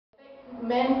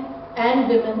men and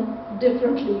women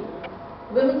differently.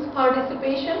 Women's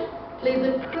participation plays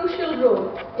a crucial role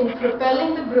in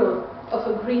propelling the growth of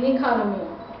a green economy,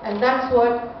 and that's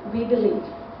what we believe.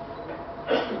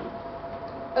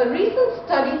 A recent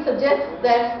study suggests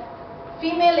that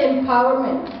female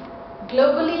empowerment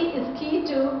globally is key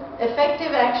to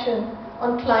effective action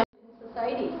on climate in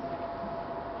societies.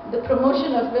 The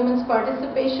promotion of women's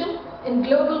participation in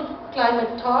global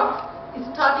climate talks is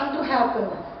starting to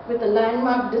happen with a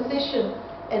landmark decision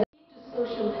and to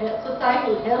societal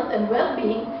health and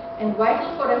well-being and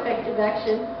vital for effective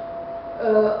action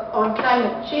on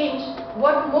climate change.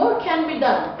 What more can be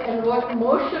done and what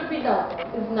more should be done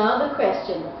is now the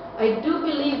question. I do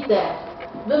believe that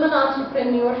women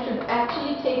entrepreneurs should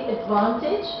actually take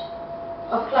advantage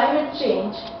of climate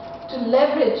change to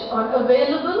leverage on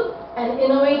available and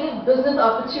innovative business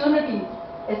opportunities,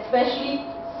 especially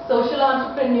social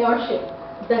entrepreneurship,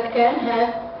 that can have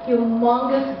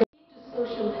humongous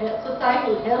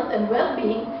societal health and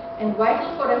well-being and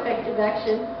vital for effective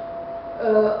action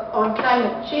on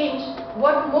climate change.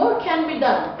 What more can be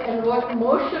done and what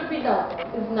more should be done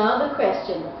is now the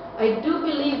question. I do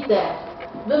believe that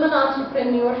women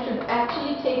entrepreneurs should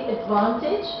actually take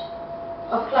advantage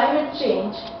of climate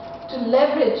change to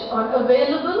leverage on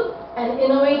available and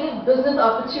innovative business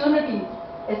opportunities,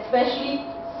 especially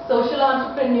social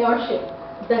entrepreneurship,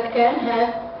 that can have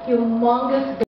humongous